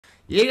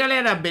E aí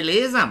galera,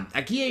 beleza?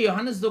 Aqui é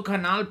Johannes do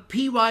canal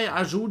PY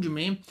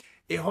Ajude-me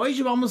e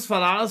hoje vamos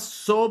falar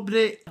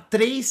sobre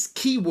 3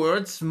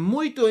 keywords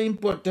muito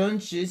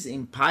importantes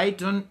em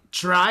Python: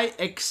 try,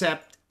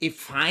 except e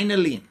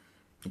finally.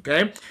 Ok?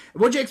 Eu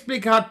vou te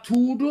explicar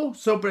tudo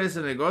sobre esse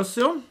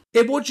negócio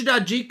e vou te dar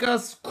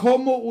dicas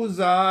como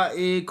usar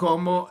e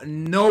como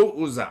não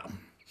usar.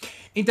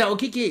 Então, o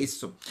que é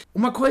isso?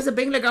 Uma coisa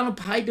bem legal no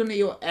Python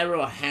é o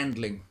error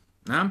handling.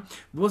 Né?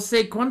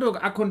 Você, quando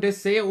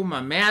acontecer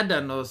uma merda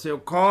no seu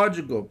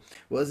código,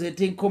 você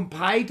tem com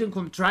Python,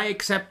 com try,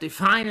 except e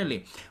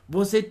finally,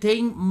 você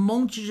tem um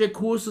monte de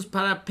recursos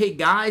para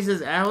pegar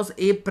esses erros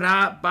e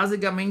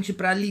basicamente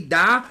para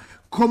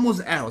lidar com os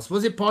erros.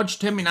 Você pode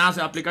terminar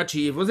seu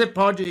aplicativo, você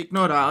pode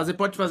ignorar, você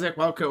pode fazer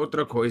qualquer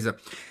outra coisa.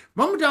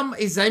 Vamos dar um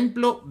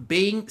exemplo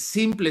bem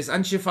simples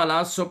antes de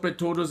falar sobre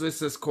todas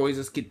essas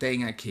coisas que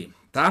tem aqui,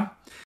 tá?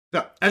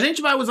 Então, a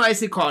gente vai usar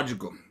esse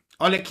código.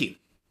 Olha aqui.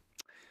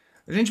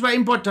 A gente vai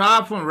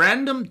importar from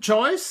random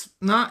choice,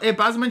 né? É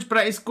basicamente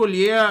para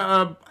escolher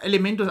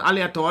elementos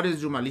aleatórios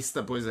de uma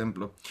lista, por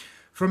exemplo.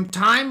 From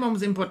time,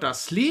 vamos importar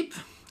sleep.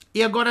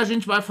 E agora a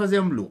gente vai fazer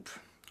um loop.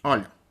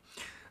 Olha,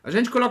 a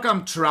gente coloca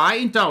um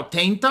try, então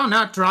tenta,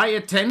 né? Try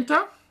é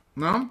tenta,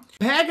 né?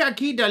 Pega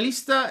aqui da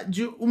lista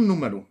de um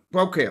número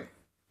qualquer.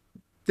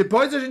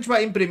 Depois a gente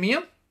vai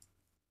imprimir.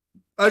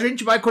 A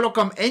gente vai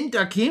colocar um end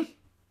aqui,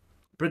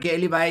 porque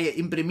ele vai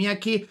imprimir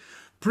aqui.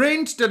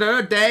 Print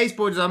 10,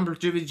 por exemplo,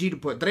 dividido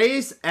por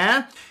 3,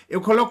 eu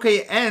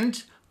coloquei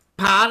end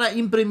para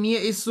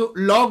imprimir isso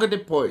logo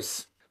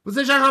depois.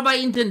 Você já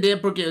vai entender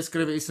porque eu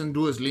escrevi isso em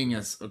 2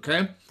 linhas,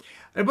 ok?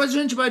 Depois a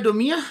gente vai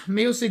dormir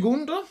meio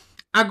segundo.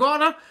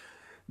 Agora,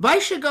 vai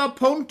chegar o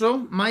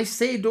ponto mais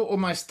cedo ou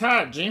mais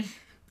tarde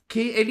que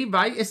ele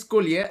vai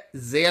escolher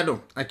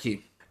 0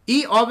 aqui.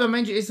 E,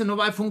 obviamente, isso não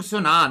vai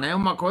funcionar, né?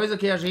 Uma coisa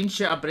que a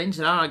gente aprende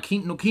lá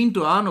no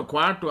 5º ano,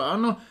 4º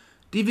ano,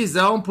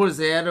 divisão por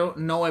 0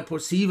 não é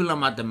possível na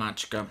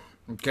matemática,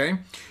 ok?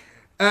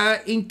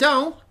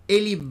 Então,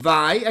 ele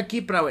vai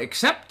aqui para o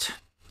except,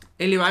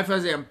 ele vai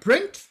fazer um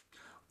print,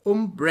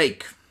 um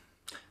break.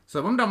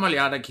 Só vamos dar uma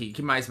olhada aqui, o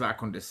que mais vai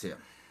acontecer.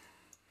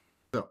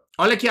 So,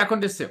 olha o que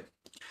aconteceu.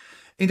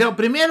 Então,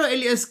 primeiro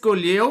ele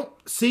escolheu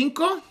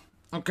 5,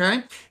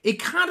 ok? E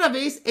cada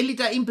vez ele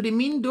está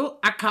imprimindo,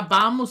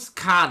 acabamos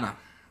cada.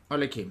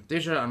 Olha aqui,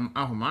 deixa eu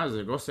arrumar esse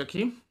negócio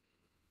aqui.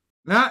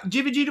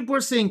 Dividido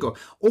por 5.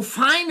 O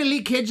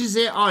finally quer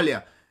dizer,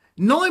 olha,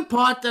 não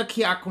importa o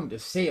que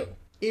aconteceu,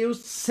 eu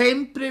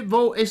sempre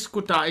vou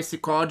escutar esse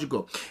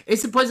código.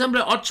 Esse, por exemplo,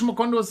 é ótimo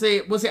quando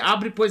você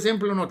abre, por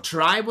exemplo, no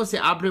try, você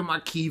abre um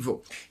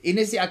arquivo. E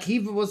nesse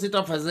arquivo você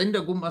está fazendo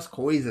algumas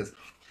coisas.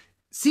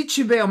 Se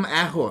tiver um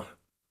erro,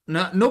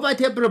 não vai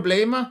ter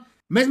problema.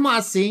 Mesmo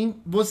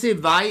assim, você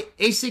vai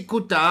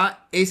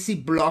executar esse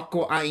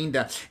bloco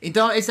ainda.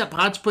 Então, essa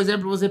parte, por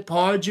exemplo, você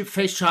pode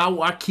fechar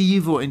o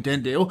arquivo,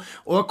 entendeu?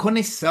 Ou a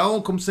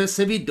conexão com seu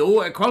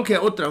servidor, qualquer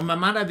outra, uma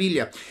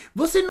maravilha.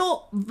 Você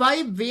não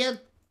vai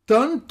ver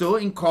tanto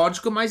em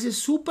código, mas é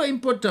super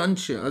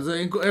importante. Also,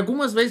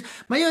 algumas vezes,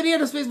 maioria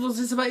das vezes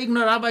você vai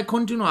ignorar, vai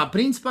continuar,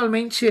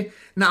 principalmente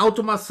na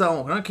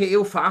automação, né, que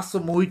eu faço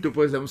muito,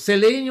 por exemplo.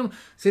 Selenium,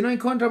 se não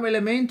encontra um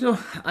elemento,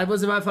 aí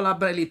você vai falar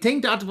para ele,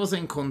 tenta, você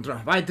encontra,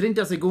 vai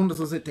 30 segundos,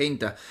 você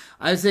tenta.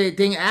 Aí você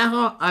tem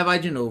erro, aí vai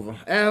de novo,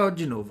 erro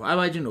de novo, aí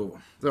vai de novo.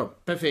 So,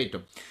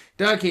 perfeito.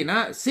 Então aqui,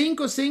 né,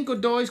 5, 5,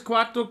 2,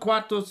 4,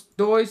 4,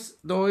 2,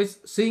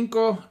 2,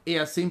 5 e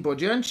assim por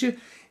diante.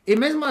 E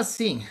mesmo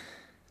assim,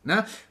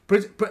 né?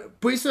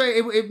 Por isso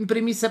eu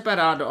imprimi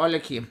separado, olha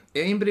aqui.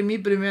 Eu imprimi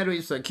primeiro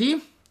isso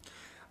aqui.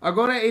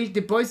 Agora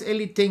depois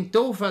ele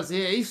tentou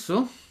fazer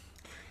isso.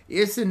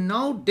 Esse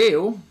não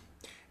deu.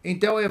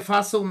 Então eu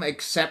faço uma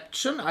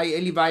exception. Aí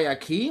ele vai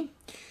aqui.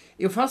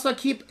 Eu faço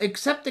aqui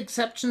except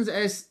exceptions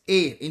as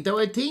E. Então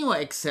eu tenho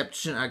a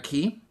exception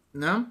aqui,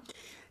 né?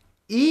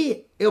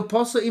 E eu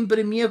posso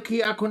imprimir o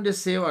que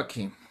aconteceu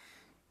aqui.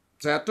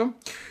 Certo?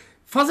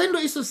 Fazendo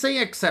isso sem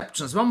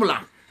exceptions. Vamos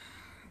lá.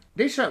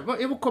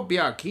 Eu vou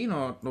copiar aqui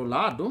no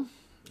lado.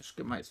 Acho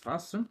que é mais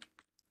fácil.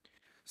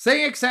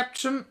 Sem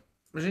exception,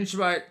 a gente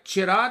vai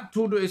tirar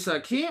tudo isso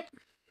aqui.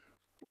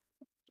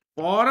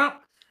 Bora.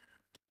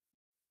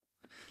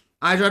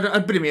 Ah, já é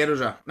primeiro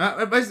já.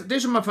 Mas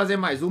deixa eu fazer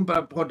mais um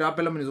para rodar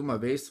pelo menos uma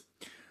vez.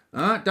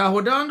 Tá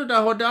rodando, tá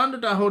rodando,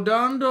 tá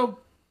rodando.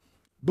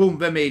 Bum,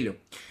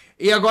 vermelho.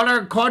 E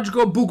agora o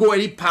código bugou,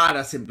 ele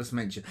para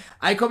simplesmente.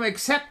 Aí como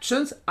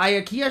exceptions, aí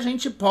aqui a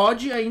gente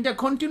pode ainda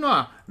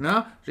continuar, né?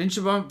 A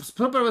gente vai,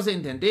 só para você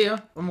entender,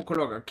 vamos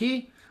colocar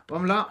aqui,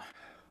 vamos lá.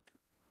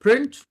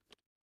 Print.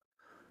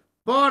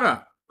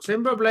 Bora,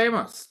 sem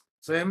problemas,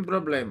 sem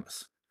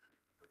problemas.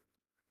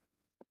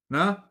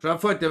 Né? Já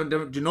foi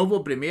de novo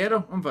o primeiro,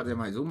 vamos fazer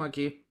mais uma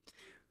aqui,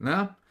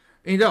 né?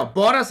 Então,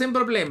 bora sem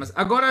problemas.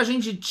 Agora a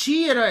gente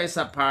tira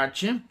essa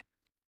parte,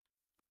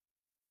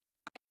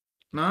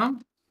 né?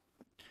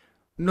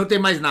 Não tem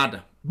mais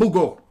nada.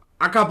 Bugou.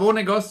 Acabou o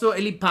negócio,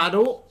 ele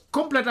parou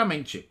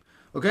completamente.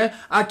 Ok?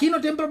 Aqui não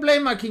tem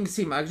problema aqui em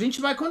cima. A gente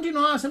vai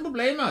continuar sem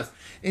problemas.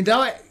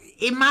 Então,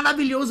 é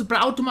maravilhoso. Para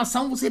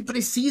automação você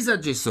precisa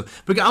disso.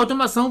 Porque a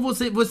automação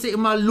você é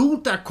uma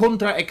luta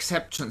contra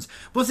exceptions.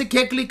 Você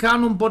quer clicar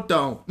num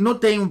botão, não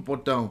tem um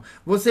botão.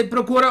 Você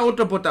procura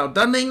outro botão,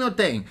 também não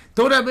tem.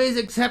 Toda vez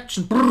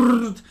exception,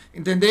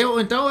 entendeu?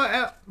 Então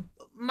é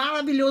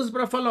maravilhoso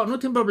para falar, não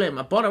tem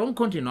problema. Bora, vamos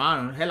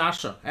continuar.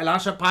 Relaxa,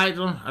 relaxa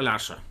Python,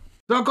 relaxa.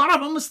 Então agora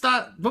vamos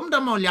dar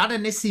uma olhada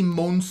nesse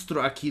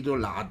monstro aqui do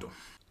lado.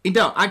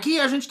 Então, aqui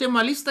a gente tem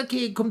uma lista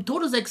que, com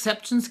todas as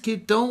exceptions que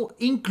estão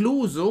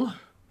incluso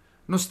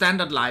no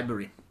Standard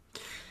Library.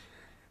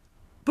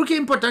 Por que é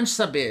importante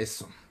saber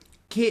isso?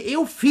 Que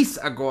eu fiz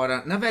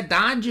agora, na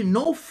verdade,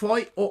 não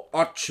foi o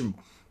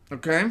ótimo,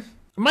 ok? A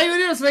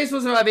maioria das vezes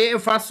você vai ver, eu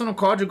faço no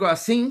código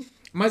assim,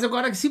 mas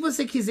agora, se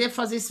você quiser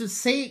fazer isso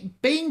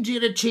bem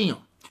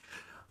direitinho,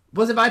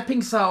 você vai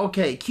pensar,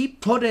 ok, o que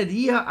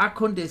poderia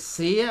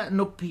acontecer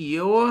no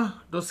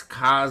pior dos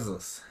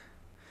casos?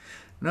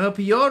 No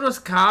pior dos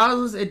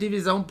casos, é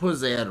divisão por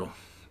zero,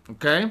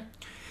 ok?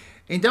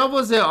 Então,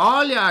 você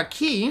olha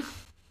aqui,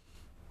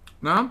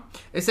 né?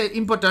 Isso é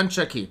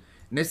importante aqui.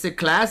 Nesse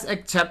class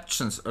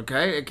exceptions,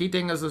 ok? Aqui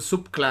tem as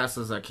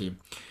subclasses aqui.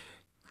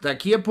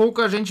 Daqui a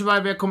pouco a gente vai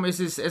ver como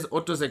esses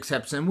outros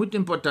exceptions. É muito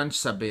importante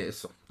saber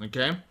isso,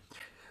 ok?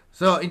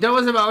 Então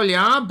você vai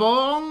olhar,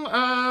 bom,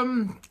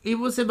 e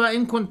você vai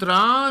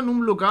encontrar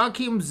num lugar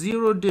aqui um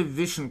zero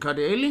division.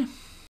 Cadê ele?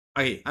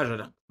 Aí,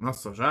 ajuda.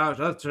 Nossa, já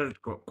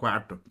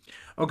quarto.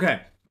 Ok.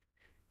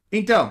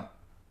 Então,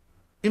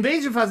 em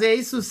vez de fazer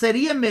isso,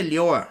 seria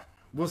melhor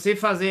você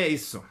fazer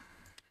isso.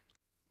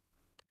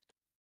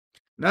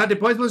 Né?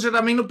 Depois você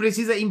também não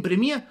precisa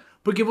imprimir,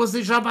 porque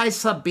você já vai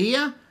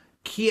saber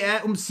que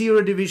é um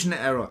zero division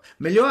error.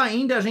 Melhor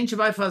ainda, a gente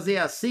vai fazer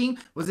assim.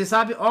 Você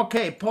sabe,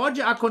 ok,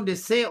 pode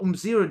acontecer um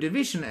zero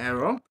division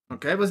error.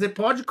 Ok? Você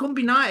pode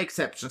combinar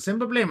exceptions, sem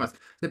problemas.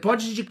 Você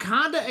pode, de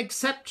cada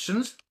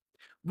exception,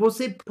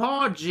 você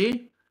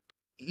pode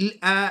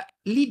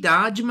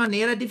lidar de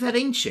maneira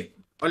diferente.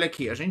 Olha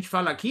aqui, a gente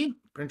fala aqui,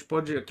 a gente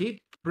pode aqui,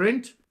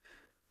 print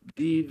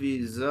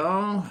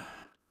divisão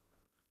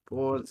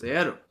por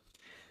zero.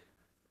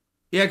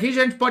 E aqui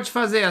a gente pode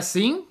fazer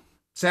assim,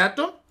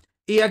 certo?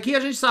 E aqui a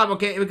gente sabe,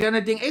 ok,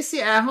 tem esse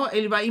erro,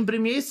 ele vai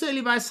imprimir isso,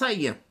 ele vai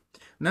sair.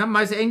 Né?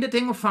 Mas ainda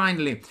tem o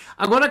finally.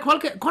 Agora,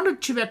 quando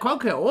tiver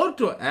qualquer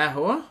outro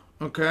erro,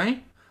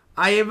 ok?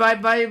 Aí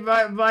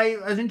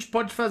a gente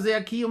pode fazer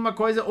aqui uma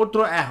coisa,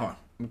 outro erro,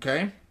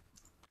 ok?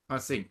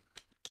 Assim.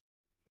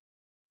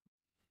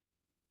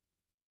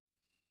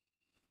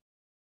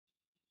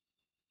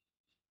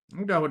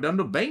 Tá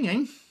rodando bem,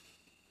 hein?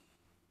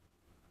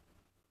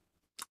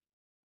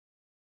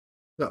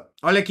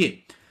 Olha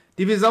aqui.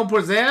 Divisão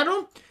por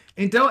zero.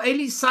 Então,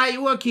 ele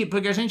saiu aqui,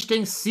 porque a gente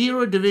tem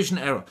zero division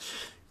error.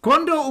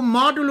 Quando o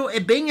módulo é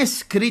bem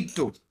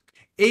escrito,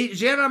 e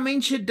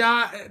geralmente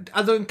dá,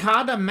 em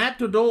cada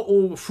método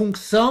ou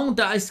função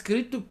dá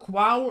escrito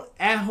qual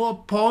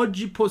erro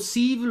pode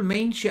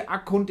possivelmente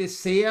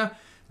acontecer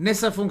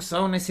nessa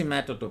função, nesse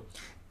método.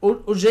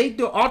 O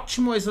jeito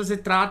ótimo é se você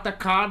trata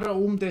cada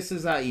um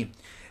desses aí.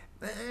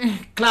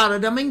 Claro,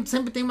 também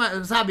sempre tem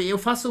uma, sabe, eu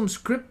faço um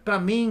script para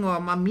mim, ou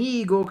um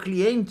amigo, ou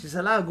cliente,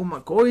 sei lá,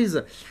 alguma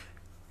coisa,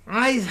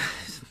 mas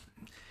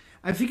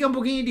aí fica um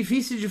pouquinho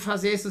difícil de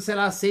fazer isso, sei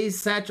lá, 6,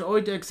 7,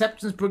 8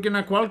 exceptions, porque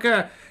na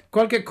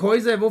qualquer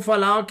coisa eu vou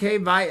falar, ok,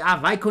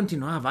 vai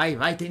continuar,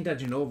 vai tentar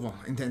de novo,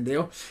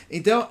 entendeu?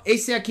 Então,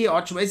 esse aqui é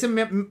ótimo, esse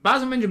é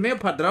basicamente o meu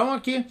padrão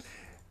aqui.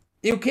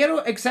 Eu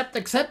quero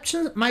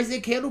exceptions, mas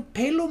eu quero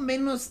pelo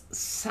menos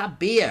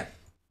saber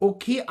o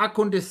que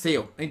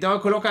aconteceu. Então eu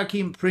coloco aqui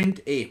em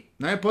print E.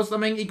 Né? Eu posso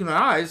também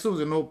ignorar isso,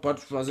 você não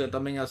pode fazer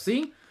também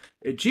assim.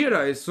 E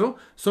tira isso,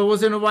 só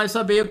você não vai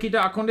saber o que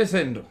está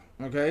acontecendo.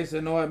 Ok?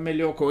 Isso não é a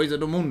melhor coisa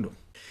do mundo.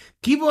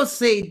 Que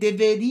você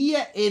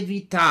deveria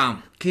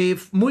evitar, que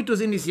muitos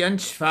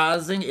iniciantes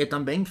fazem, eu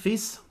também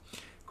fiz,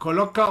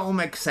 coloca um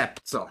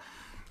except só.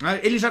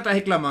 Ele já está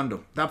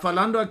reclamando. Está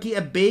falando aqui,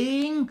 é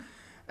bem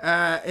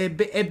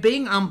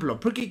amplo.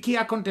 Porque o que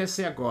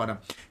acontece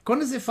agora?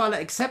 Quando você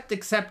fala except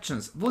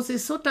exceptions, você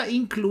só está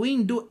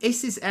incluindo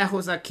esses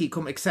erros aqui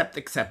como except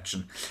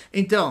exception.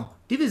 Então,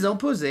 divisão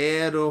por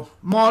zero,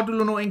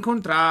 módulo não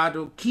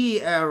encontrado, key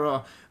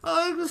error,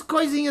 as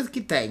coisinhas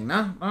que tem,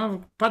 né?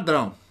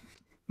 Padrão.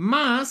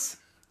 Mas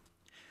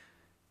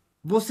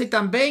você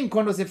também,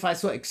 quando você faz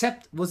só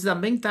except, você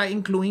também está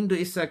incluindo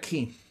isso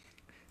aqui.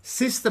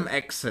 System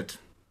exit.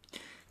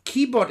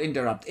 Keyboard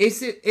interrupt.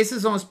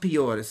 Esses são os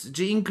piores,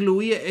 de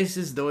incluir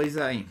esses dois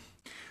aí.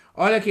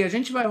 Olha aqui, a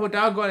gente vai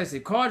rodar agora esse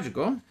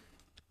código.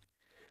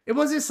 E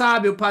você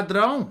sabe o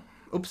padrão.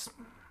 Ups.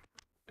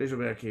 Deixa eu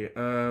ver aqui.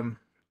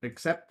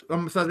 Except.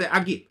 Vamos fazer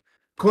aqui.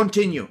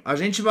 Continue. A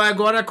gente vai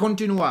agora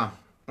continuar.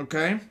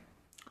 Ok?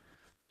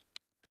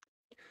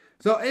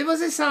 E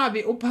você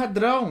sabe o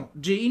padrão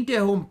de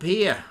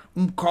interromper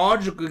um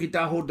código que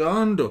está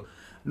rodando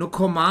no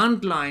command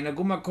line,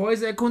 alguma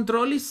coisa, é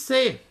controle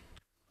C.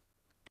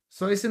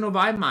 Só esse não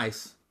vai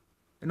mais.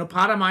 Não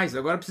para mais.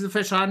 Agora preciso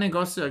fechar o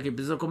negócio aqui.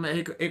 Preciso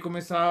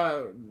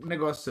recomeçar o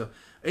negócio.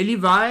 Ele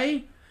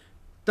vai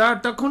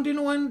tá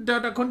continuando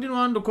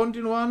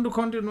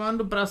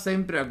para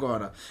sempre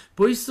agora.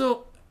 Por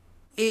isso,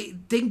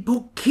 tem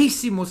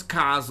pouquíssimos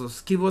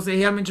casos que você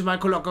realmente vai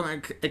colocar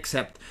um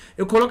except.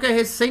 Eu coloquei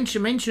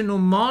recentemente no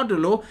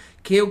módulo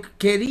que eu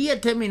queria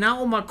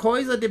terminar uma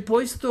coisa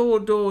depois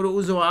do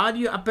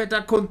usuário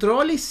apertar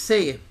Ctrl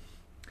C.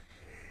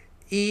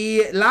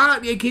 E lá,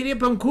 eu queria,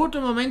 por um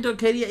curto momento, eu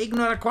queria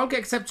ignorar qualquer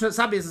exception.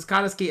 Sabe, esses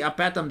caras que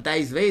apertam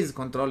 10 vezes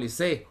Ctrl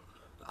C?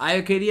 Aí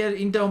eu queria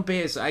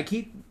interromper isso.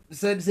 Aqui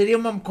seria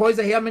uma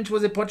coisa, realmente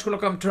você pode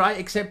colocar um try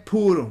except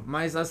puro.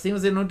 Mas assim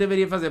você não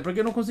deveria fazer, porque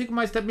eu não consigo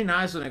mais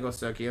terminar esse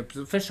negócio aqui. Eu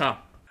preciso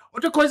fechar.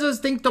 Outra coisa,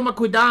 você tem que tomar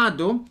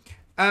cuidado.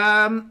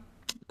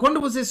 Quando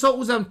você só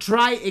usa um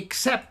try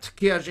except,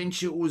 que a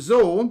gente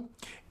usou,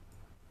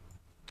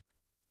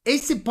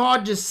 esse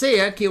pode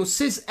ser que o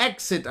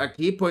sysexit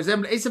aqui, por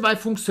exemplo, esse vai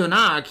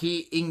funcionar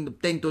aqui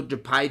dentro de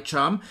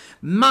Python,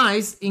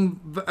 mas em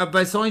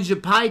versões de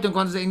Python,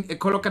 quando você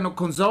coloca no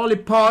console,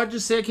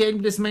 pode ser que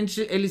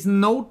simplesmente eles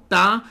não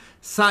estão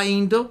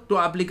saindo do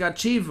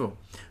aplicativo,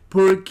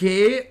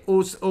 porque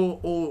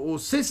o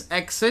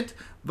sysexit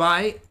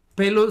vai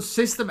pelo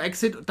system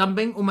exit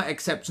também uma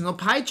exception. No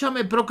Python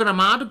é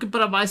programado que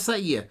vai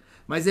sair,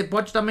 mas ele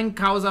pode também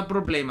causar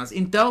problemas.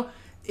 Então,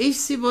 e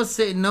se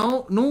você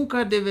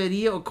nunca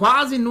deveria, ou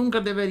quase nunca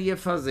deveria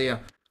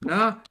fazer,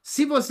 né?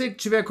 Se você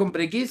tiver com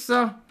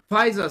preguiça,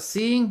 faz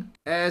assim,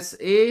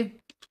 SE,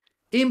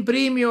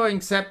 imprime o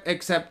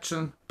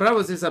exception, para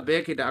você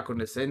saber o que está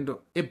acontecendo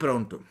e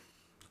pronto,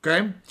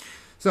 ok?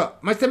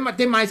 Mas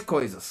tem mais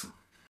coisas.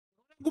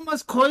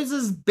 Algumas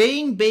coisas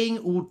bem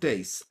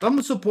úteis.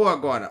 Vamos supor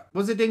agora,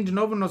 você tem de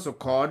novo nosso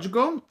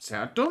código,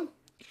 certo?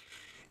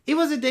 E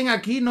você tem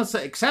aqui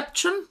nossa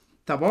exception,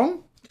 tá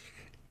bom?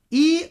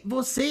 E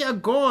você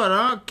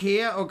agora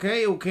quer,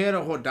 ok, eu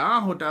quero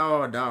rodar,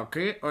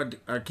 ok,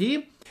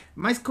 aqui.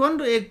 Mas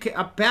quando eu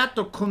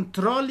aperto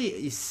Ctrl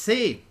e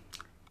C,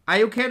 aí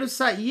eu quero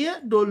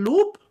sair do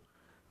loop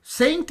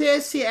sem ter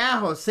esse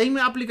erro, sem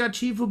meu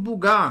aplicativo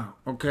bugar,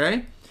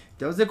 ok?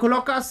 Então você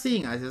coloca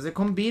assim, aí você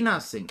combina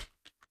assim.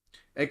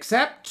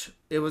 Except,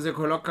 e você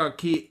coloca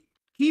aqui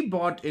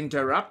keyboard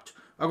interrupt.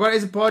 Agora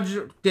você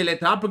pode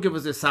deletar porque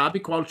você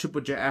sabe qual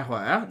tipo de erro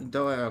é,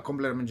 então é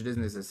completamente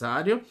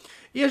desnecessário.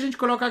 E a gente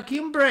coloca aqui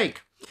um break.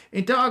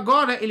 Então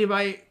agora ele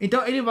vai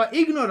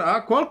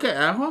ignorar qualquer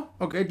erro,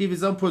 ok?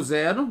 Divisão por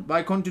zero,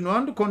 vai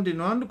continuando.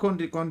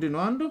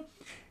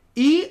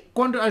 E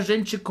quando a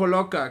gente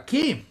coloca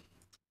aqui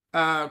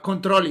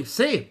Ctrl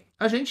C,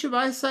 a gente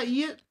vai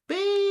sair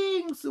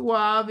bem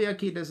suave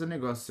aqui desse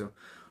negócio.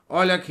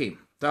 Olha aqui,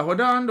 tá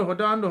rodando.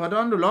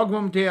 Logo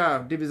vamos ter a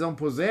divisão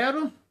por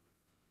zero.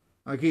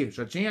 Aqui,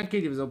 já tinha aqui,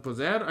 divisão por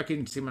zero. Aqui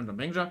em cima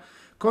também já.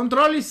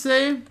 Ctrl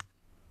C.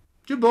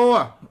 De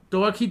boa.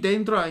 Estou aqui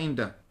dentro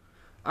ainda.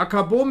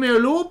 Acabou meu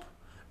loop.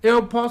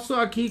 Eu posso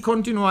aqui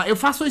continuar. Eu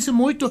faço isso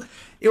muito.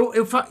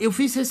 Eu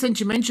fiz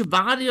recentemente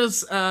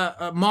vários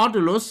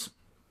módulos.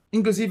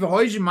 Inclusive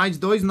hoje mais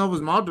 2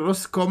 novos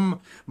módulos com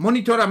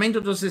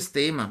monitoramento do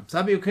sistema.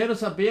 Sabe, eu quero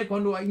saber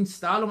quando eu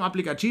instalo um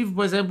aplicativo,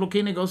 por exemplo,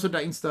 que negócio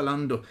está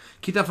instalando,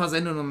 que está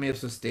fazendo no meu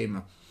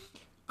sistema.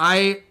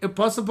 Aí eu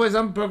posso, por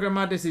exemplo,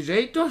 programar desse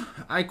jeito.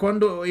 Aí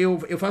quando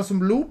eu faço um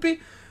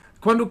loop,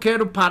 quando eu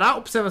quero parar a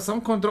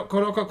observação,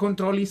 coloco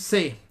Ctrl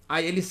C.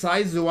 Aí ele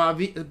sai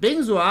suave,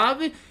 bem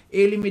suave,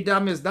 ele me dá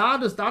meus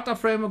dados, data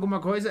frame, alguma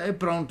coisa, e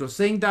pronto,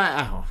 sem dar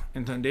erro,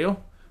 entendeu?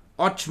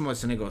 Ótimo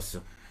esse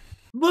negócio.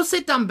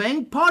 Você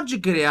também pode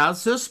criar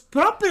seus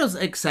próprios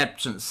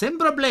exceptions, sem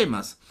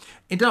problemas.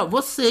 Então,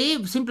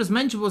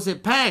 simplesmente você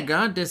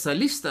pega dessa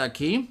lista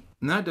aqui,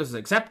 né, dessas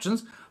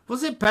exceptions,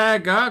 você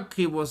pega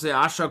que você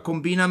acha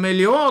combina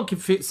melhor, que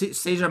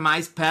seja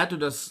mais perto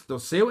dos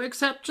seus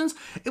exceptions,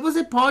 e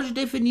você pode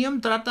definir um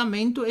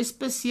tratamento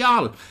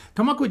especial.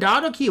 Toma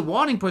cuidado aqui,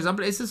 warning, por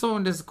exemplo, esses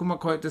são desses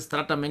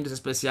tratamentos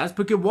especiais,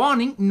 porque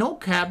warning não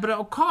quebra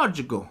o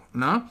código,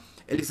 né?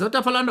 Ele só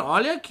está falando,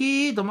 olha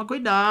aqui, toma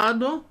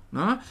cuidado,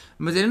 né?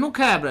 Mas ele não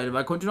quebra, ele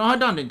vai continuar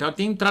rodando, então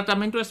tem um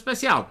tratamento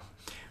especial.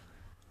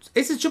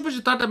 Esses tipos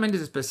de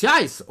tratamentos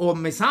especiais ou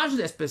mensagens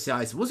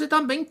especiais, você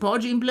também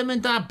pode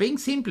implementar bem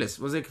simples.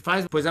 Você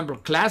faz, por exemplo,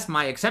 class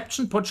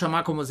myException, pode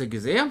chamar como você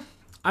quiser.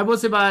 Aí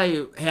você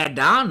vai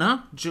herdar,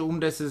 né, de um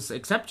desses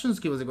exceptions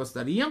que você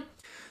gostaria.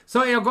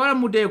 E agora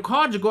mudei o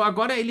código,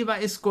 agora ele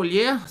vai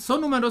escolher só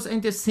números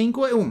entre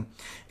 5 e 1.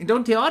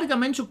 Então,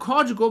 teoricamente, o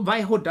código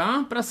vai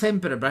rodar para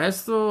sempre, para o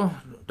resto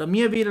da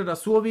minha vida, da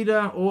sua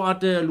vida, ou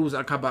até a luz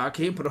acabar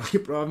aqui,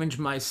 provavelmente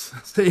mais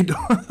cedo.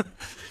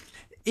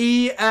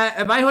 E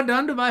vai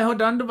rodando.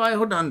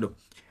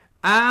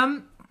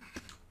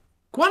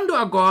 Quando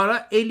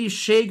agora ele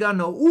chega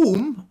no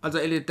 1, also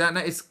ele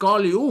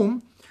escolhe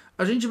 1,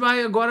 a gente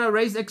vai agora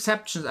raise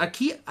exceptions.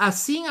 Aqui,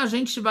 assim a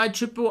gente vai,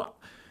 tipo,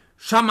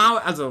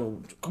 chamar,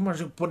 also, como a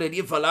gente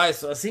poderia falar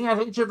isso? Assim a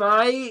gente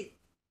vai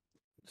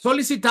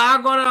solicitar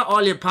agora,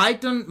 olha,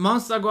 Python,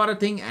 mas agora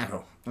tem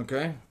erro,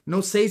 ok?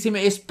 Não sei se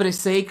me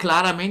expressei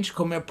claramente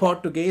com meu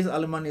português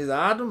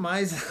alemanizado,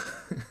 mas...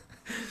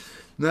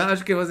 Não,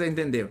 acho que você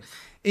entendeu.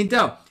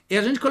 Então, E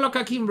a gente coloca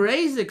aqui em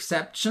raise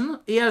exception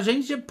e a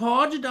gente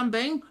pode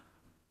também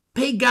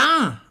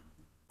pegar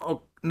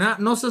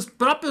nossos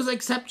próprios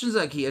exceptions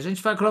aqui. A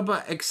gente vai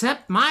colocar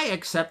except my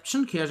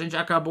exception, que a gente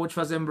acabou de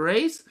fazer em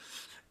raise,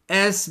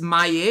 as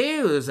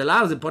my, sei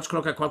lá, você pode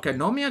colocar qualquer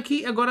nome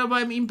aqui, agora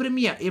vai me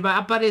imprimir e vai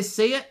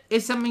aparecer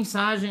essa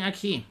mensagem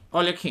aqui.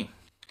 Olha aqui.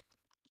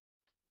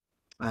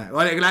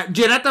 Olha,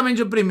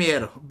 diretamente o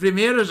primeiro. O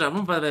primeiro já,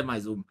 vamos fazer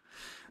mais um.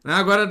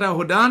 Agora tá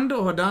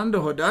rodando, rodando,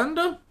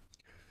 rodando.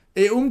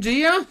 E um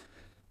dia,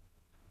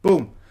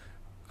 bum.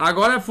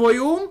 Agora foi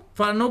um,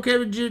 fala, não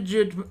quero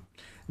dividir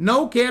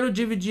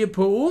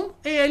por um,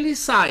 e ele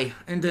sai,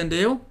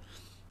 entendeu?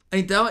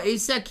 Então,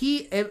 esse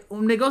aqui é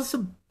um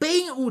negócio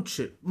bem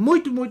útil,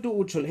 muito, muito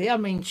útil,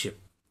 realmente.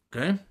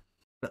 Okay?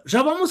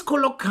 Já vamos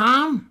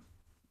colocar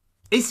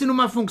isso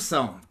numa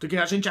função, do que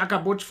a gente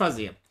acabou de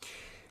fazer.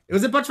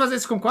 Você pode fazer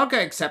isso com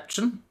qualquer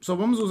exception, só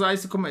vamos usar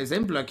isso como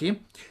exemplo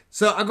aqui.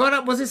 Agora,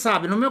 você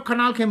sabe, no meu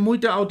canal tem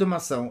muita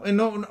automação. E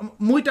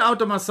muita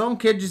automação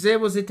quer dizer que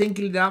você tem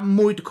que lidar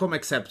muito com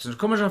exceptions,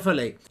 como eu já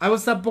falei. Aí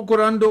você está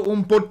procurando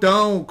um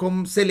botão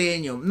com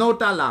selenium, não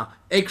está lá,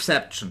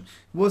 exception.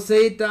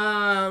 Você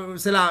está,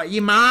 sei lá,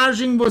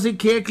 imagem, você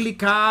quer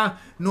clicar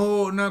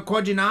na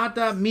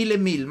coordenada 1000 e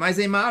 1000, mas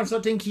a imagem só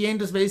tem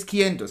 500 vezes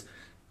 500.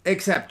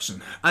 Exception.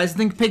 Aí você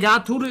tem que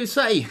pegar tudo isso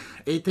aí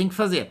e tem que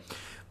fazer.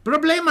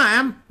 Problema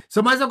é,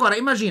 mas agora,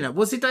 imagina,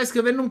 você está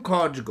escrevendo um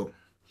código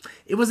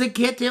e você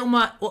quer ter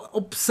uma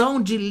opção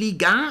de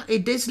ligar e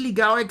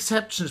desligar os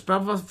exceptions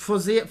para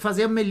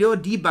fazer melhor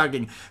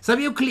debugging.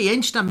 Sabe, o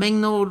cliente também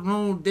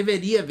não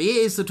deveria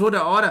ver isso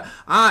toda hora.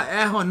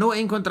 Erro, não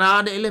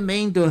encontrado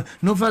elemento,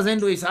 não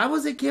fazendo isso.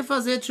 Você quer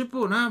fazer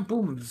tipo, né,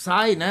 pum,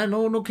 sai, né,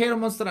 não quero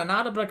mostrar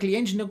nada para o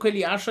cliente, não que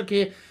ele acha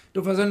que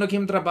estou fazendo aqui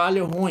um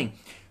trabalho ruim.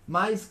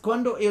 Mas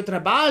quando eu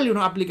trabalho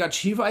no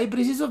aplicativo, aí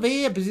preciso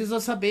ver, preciso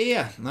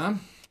saber, né?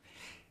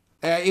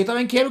 Eu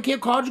também quero que o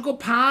código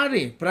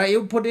pare, para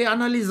eu poder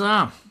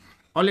analisar.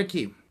 Olha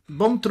aqui,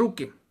 bom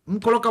truque.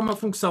 Vamos colocar uma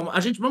função.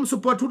 Vamos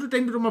supor tudo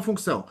dentro de uma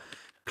função.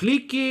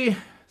 Clique,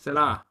 sei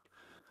lá,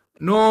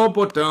 no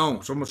botão.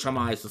 Vamos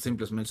chamar isso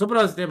simplesmente, só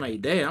para você ter uma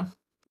ideia.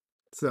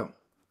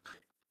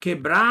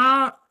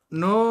 Quebrar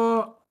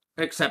no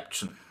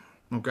exception.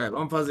 Ok,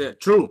 vamos fazer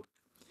true.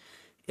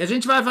 E a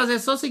gente vai fazer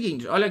só o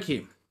seguinte, olha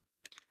aqui.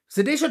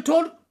 Você deixa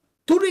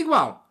tudo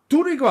igual,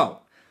 tudo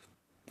igual.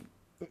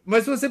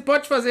 Mas você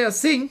pode fazer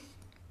assim.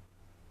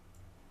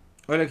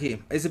 Olha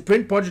aqui, esse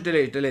print pode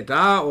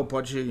deletar ou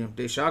pode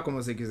deixar como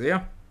você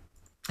quiser.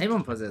 Aí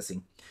vamos fazer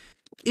assim.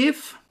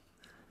 If,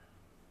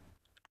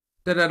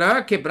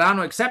 quebrar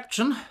no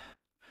exception,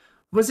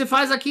 você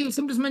faz aqui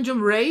simplesmente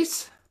um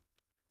raise.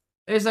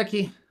 Esse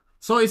aqui,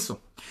 só isso.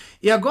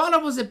 E agora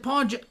você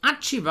pode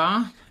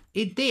ativar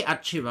e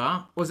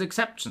deativar os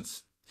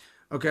exceptions.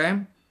 Ok?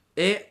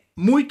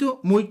 Muito,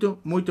 muito,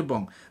 muito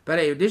bom.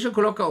 Peraí, deixa eu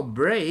colocar o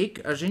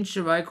break. A gente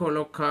vai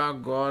colocar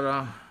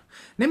agora...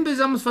 Nem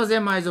precisamos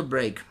fazer mais o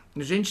break.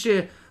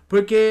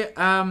 Porque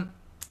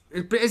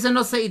essa é a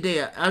nossa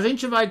ideia. A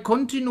gente vai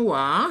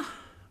continuar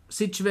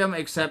se tiver uma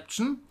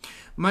exception.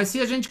 Mas se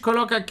a gente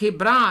coloca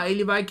quebrar,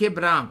 ele vai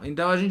quebrar.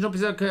 Então a gente não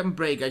precisa ter um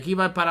break. Aqui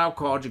vai parar o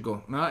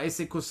código, né?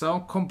 Execução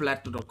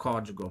completa do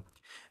código.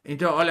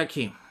 Então, olha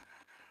aqui.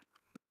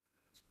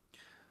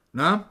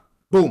 Né?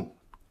 Boom.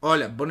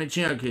 Olha,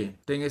 bonitinho aqui.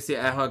 Tem esse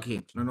erro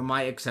aqui, no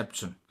my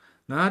exception.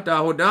 Né? Tá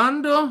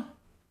rodando.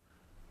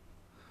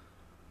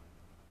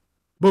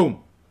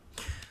 Boom.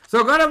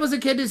 Agora você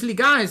quer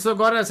desligar isso.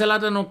 Agora, sei lá,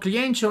 tá no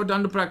cliente,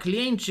 rodando para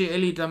cliente.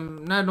 Ele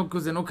né,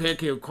 você não quer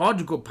que o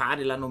código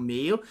pare lá no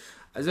meio.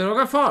 Aí você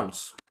coloca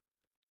false.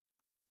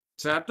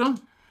 Certo?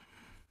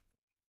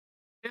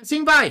 E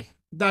assim vai.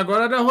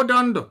 Agora tá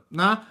rodando,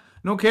 né?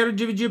 Não quero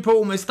dividir por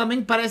uma. Isso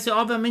também parece,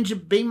 obviamente,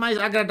 bem mais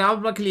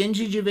agradável para o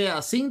cliente de ver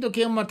assim do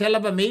que uma tela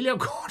vermelha, o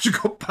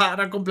código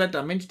para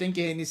completamente, tem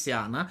que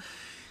reiniciar, né?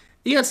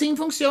 E assim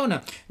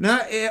funciona,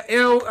 né?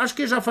 Eu acho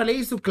que já falei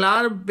isso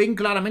bem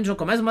claramente no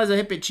começo, mas eu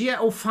repetir,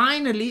 o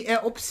finally é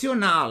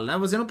opcional, né?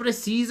 Você não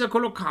precisa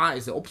colocar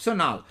isso, é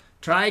opcional.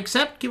 Try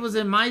except que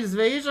você mais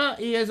veja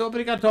e é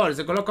obrigatório.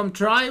 Você coloca um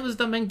try, você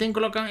também tem que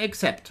colocar um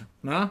except,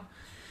 né?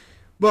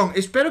 Bom,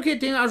 espero que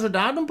tenha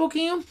ajudado um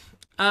pouquinho.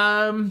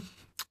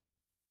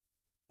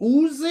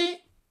 Use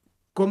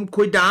com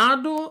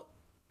cuidado,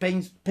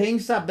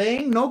 pensa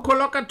bem, não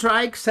coloca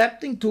try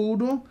except em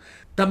tudo,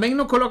 também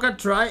não coloca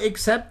try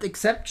except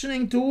exception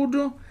em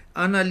tudo,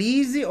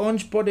 analise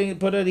onde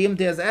poderiam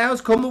ter os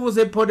erros, como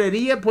você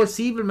poderia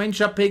possivelmente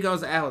já pegar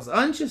os erros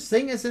antes,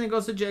 sem esse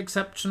negócio de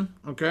exception,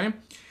 ok?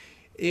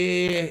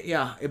 E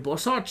boa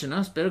sorte,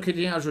 né? Espero que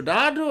tenha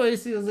ajudado, e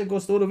se você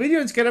gostou do vídeo,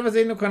 se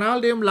inscreva-se no canal,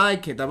 dê um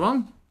like, tá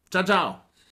bom? Tchau, tchau!